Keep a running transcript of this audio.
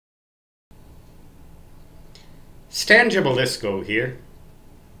Stangibelisco here.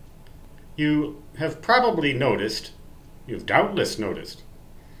 You have probably noticed, you've doubtless noticed,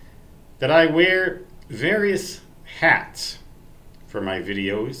 that I wear various hats for my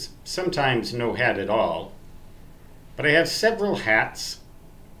videos, sometimes no hat at all, but I have several hats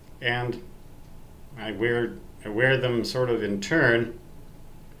and I wear them sort of in turn,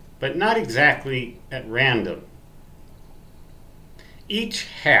 but not exactly at random. Each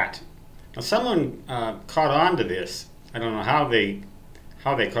hat, now someone caught on to this. I don't know how they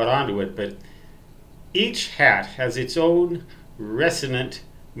caught on to it, but each hat has its own resonant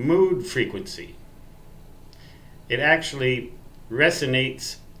mood frequency. It actually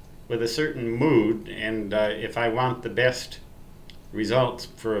resonates with a certain mood, and if I want the best results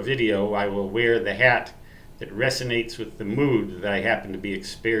for a video, I will wear the hat that resonates with the mood that I happen to be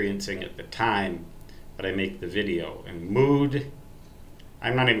experiencing at the time that I make the video. And mood,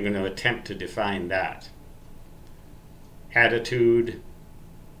 I'm not even going to attempt to define that. Attitude,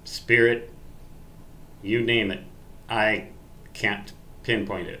 spirit, you name it, I can't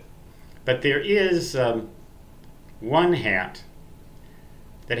pinpoint it. But there is one hat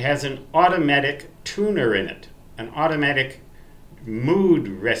that has an automatic tuner in it, an automatic mood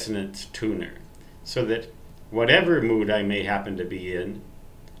resonance tuner, so that whatever mood I may happen to be in,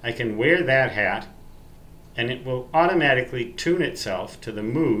 I can wear that hat and it will automatically tune itself to the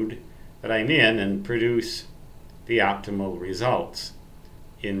mood that I'm in and produce the optimal results,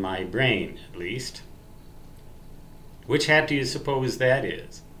 in my brain at least. Which hat do you suppose that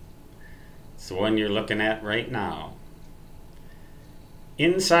is? It's the one you're looking at right now.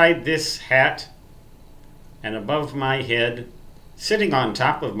 Inside this hat and above my head, sitting on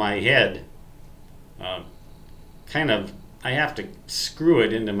top of my head, I have to screw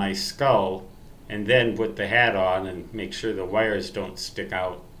it into my skull and then put the hat on and make sure the wires don't stick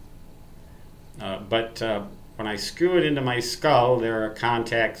out. But when I screw it into my skull, there are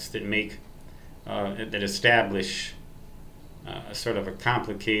contacts that that establish a sort of a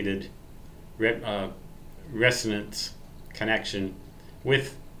complicated resonance connection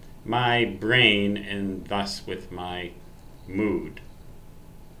with my brain and thus with my mood.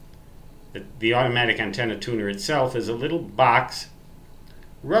 The automatic antenna tuner itself is a little box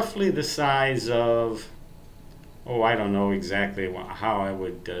roughly the size of, I don't know exactly how I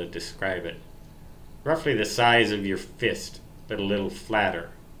would describe it. Roughly the size of your fist, but a little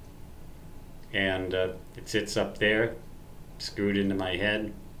flatter. And it sits up there, screwed into my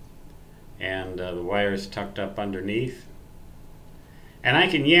head, and the wires tucked up underneath. And I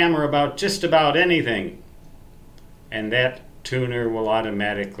can yammer about just about anything, and that tuner will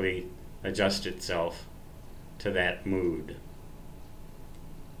automatically adjust itself to that mood.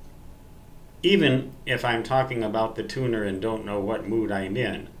 Even if I'm talking about the tuner and don't know what mood I'm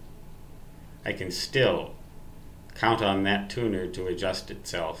in, I can still count on that tuner to adjust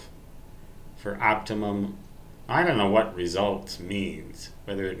itself for optimum, I don't know what results means,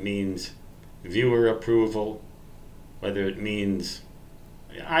 whether it means viewer approval, whether it means,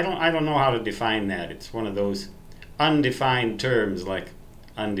 I don't know how to define that. It's one of those undefined terms, like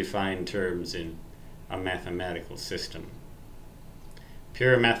undefined terms in a mathematical system.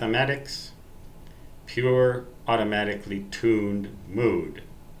 Pure mathematics, pure automatically tuned mood.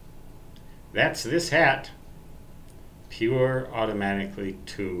 That's this hat, pure automatically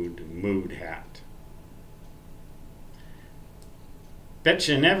tuned mood hat. Bet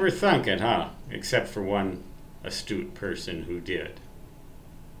you never thunk it, huh? Except for one astute person who did.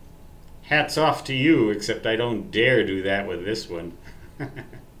 Hats off to you, except I don't dare do that with this one. At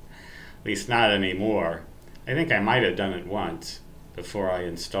least not anymore. I think I might have done it once before I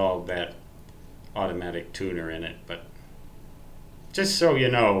installed that automatic tuner in it, but just so you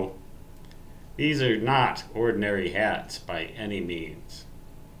know, these are not ordinary hats by any means.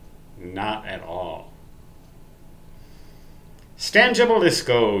 Not at all.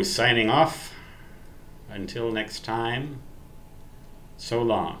 Stangibelisco signing off. Until next time, so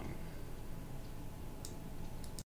long.